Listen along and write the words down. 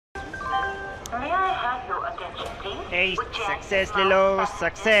Hey, success ले लो,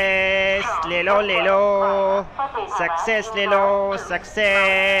 success ले लो, ले लो, सक्सेस ले लो,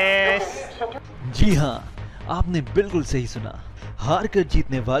 सक्सेस। जी हाँ, आपने बिल्कुल सही सुना। हार कर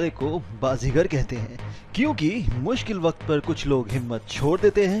जीतने वाले को बाजीगर कहते हैं, क्योंकि मुश्किल वक्त पर कुछ लोग हिम्मत छोड़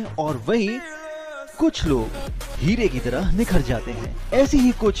देते हैं और वहीं कुछ लोग हीरे की तरह निखर जाते हैं। ऐसी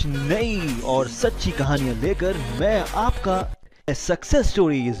ही कुछ नई और सच्ची कहानियां लेकर मैं आपका सक्सेस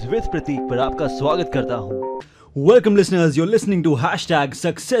स्टोरीज विद प्रतीक पर आपका स्वागत करता हूं। Welcome listeners, you are listening to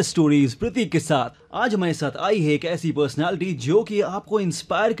 #success stories Prateek के साथ। आज हमारे साथ आई है एक ऐसी पर्सनालिटी जो कि आपको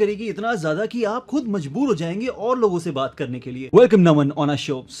इंस्पायर करेगी इतना ज्यादा कि आप खुद मजबूर हो जाएंगे और लोगों से बात करने के लिए। Welcome Naman on our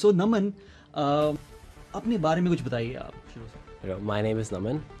show. So Naman, अपने बारे में कुछ बताइए आप शुरू से। My name is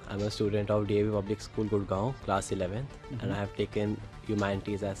Naman. I'm a student of DAV Public School, Gurgaon, class 11th, and I have taken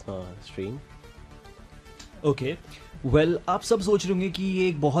humanities as my stream. Okay, well आप सब सोच रहे होंगे कि ये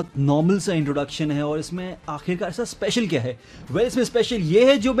एक बहुत नॉर्मल सा इंट्रोडक्शन है और इसमें आखिरकार ऐसा स्पेशल क्या है। वेल इसमें स्पेशल ये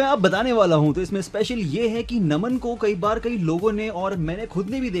है जो मैं आप बताने वाला हूँ। तो इसमें स्पेशल ये है कि नमन को कई बार कई लोगों ने और मैंने खुद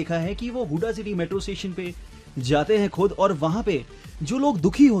ने भी देखा है कि वो हुडा सिटी मेट्रो स्टेशन पे जाते हैं खुद, और वहाँ पे जो लोग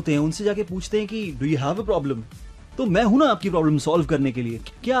दुखी होते हैं उनसे जाके पूछते हैं कि do you have a problem. तो मैं हूं ना आपकी प्रॉब्लम सॉल्व करने के लिए।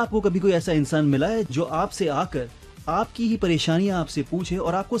 क्या आपको कभी कोई ऐसा इंसान मिला है जो आपसे आकर आपकी ही परेशानियां आपसे पूछे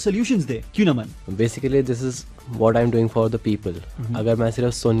और आपको सॉल्यूशंस दे? क्यों नमन? Basically, this is what I'm doing for the people. अगर मैं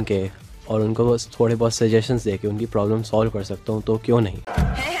सिर्फ सुन के और उनको बस थोड़े बहुत सजेशंस दे के उनकी प्रॉब्लम सॉल्व कर सकता हूँ तो क्यों नहीं।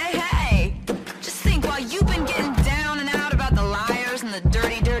 Hey, hey, hey! Just think, while you've been getting down and out about the liars and the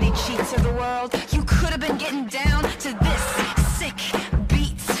dirty, dirty cheats of the world, you could have been getting down to this sick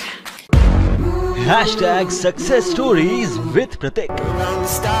beat. #Success stories with Prateek.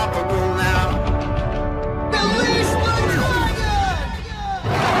 Unstoppable now.